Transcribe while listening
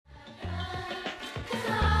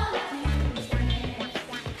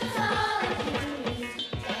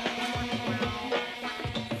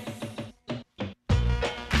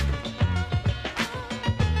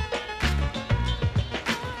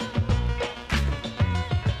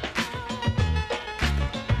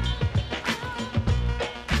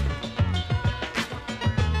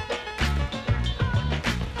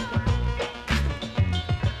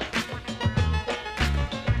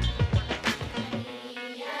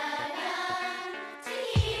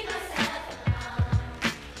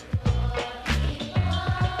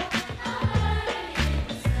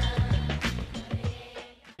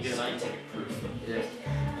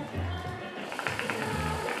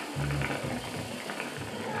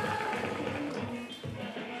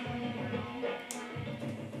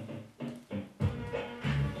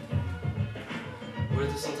we're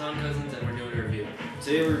the Sultan cousins and we're doing a review.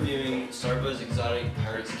 Today we're reviewing Starbuzz Exotic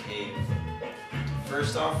Pirates Cave.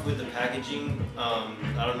 First off, with the packaging,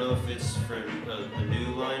 I don't know if it's from a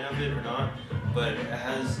new line of it or not, but it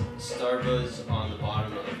has Starbuzz on the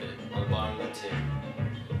bottom of it, on the bottom of the tin.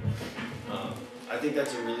 I think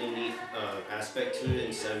that's a really neat aspect to it.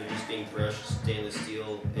 Instead of it just being brushed stainless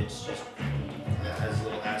steel, it has a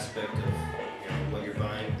little aspect of what you're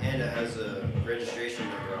buying, and it has a registration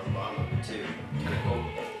number on the bottom of it too. Kind of cool.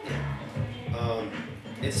 Yeah.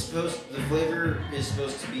 The flavor is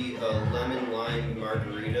supposed to be a lemon lime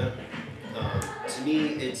margarita. To me,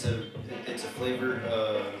 it's a flavor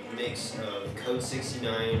mix of Code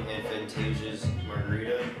 69 and Fantasia's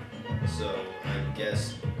margarita. So I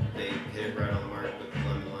guess they hit it right on the mark with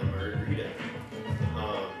lemon lime margarita.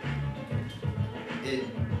 It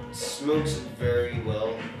smokes very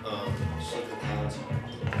well. Just look at the clouds.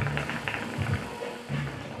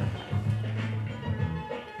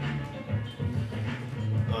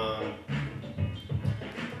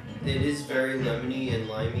 It is very lemony and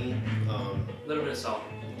limey. A little bit of salt.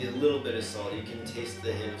 A little bit of salt. You can taste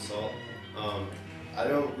the hint of salt. I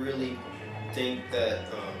don't really think that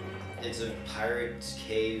it's a Pirate's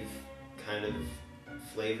Cave kind of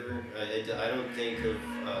flavor. I don't think of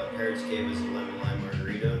Pirate's Cave as a lemon lime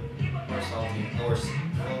margarita. Or salty.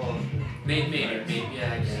 Well, Maybe,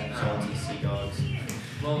 yeah, I guess. salty sea dogs.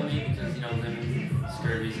 Well, maybe because, lemon,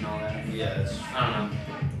 scurvies and all that. Yeah, I don't know.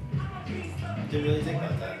 Didn't really think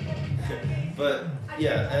about that. But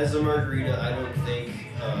yeah, as a margarita, I don't think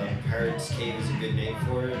Pirate's Cave is a good name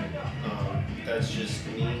for it. That's just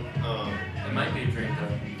me. It might be a drink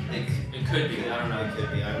though. It could be. I don't know. It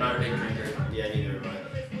could be. I'm not a big drinker. Yeah, neither am I.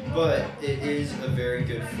 But it is a very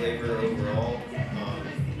good flavor overall.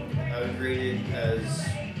 I would rate it as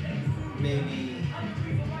maybe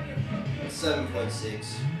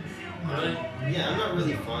 7.6. Really? Yeah, I'm not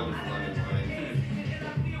really fond of lemon lime.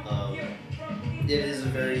 It is a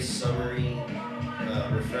very summery,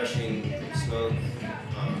 refreshing smoke.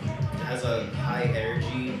 It has a high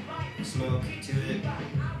energy smoke to it.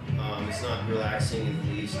 It's not relaxing in the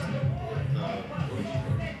least.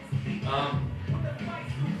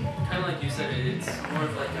 Kind of like you said, it's more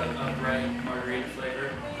of like a bright margarita flavor.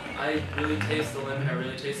 I really taste the lemon, I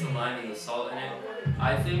really taste the lime and the salt in it.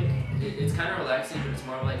 I think it's kind of relaxing, but it's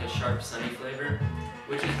more of like a sharp, sunny flavor,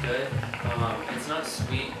 which is good. It's not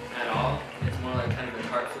sweet at all. It's more like kind of a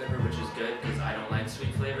tart flavor, which is good because I don't like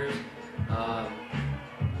sweet flavors. I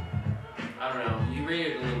don't know. You rate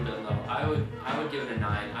it a little bit low. I would give it a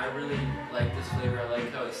 9. I really like this flavor. I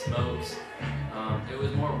like how it smokes. It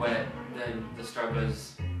was more wet than the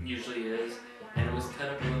Starbuzz usually is, and it was cut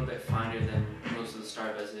up a little bit finer than most of the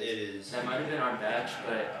Starbuzz is. It is. That might have been our batch,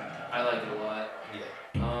 but I like it a lot.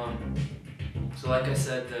 Yeah. So like I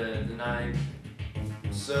said, the 9.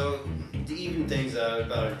 So to even things out,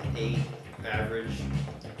 about an 8 average.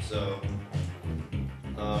 So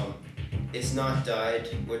it's not dyed,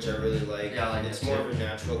 which I really like. Yeah, I like it's that more too. of a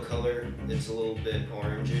natural color. It's a little bit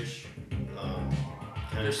orangish.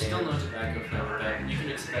 There's still no tobacco flavor, but you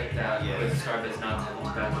can expect that with Starbuzz not to have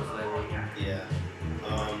tobacco flavor. Yeah.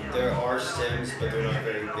 There are stems, but they're not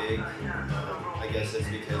very big. I guess that's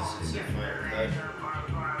because it's a finer cut.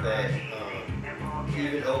 But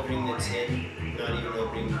even opening the tin, not even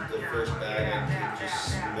opening the first bag, I could just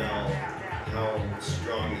smell how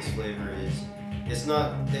strong this flavor is. It's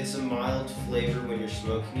a mild flavor when you're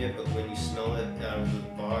smoking it, but when you smell it out of the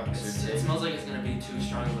box or tin, it smells like it's going to be too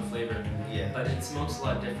strong of a flavor. Yeah. But it smokes a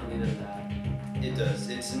lot differently than that. It does.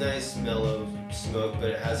 It's a nice mellow smoke, but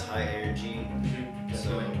it has high energy.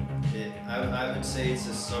 So I would say it's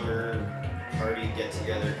a summer party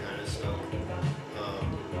get-together kind of smoke.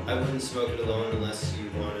 I wouldn't smoke it alone unless you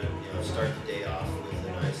want to start the day off with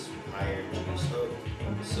a nice high energy smoke.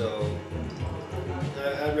 So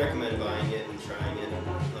I'd recommend buying it and trying it.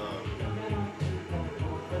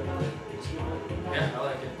 Yeah, I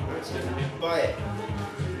like it. It's good to do. Buy it.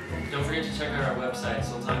 Don't forget to check out our website,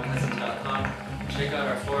 sultancousins.com. Check out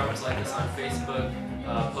our forums, like us on Facebook.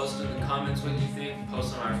 Post in the comments what you think.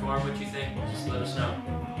 Post on our forum what you think. Just let us know.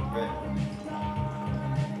 Right.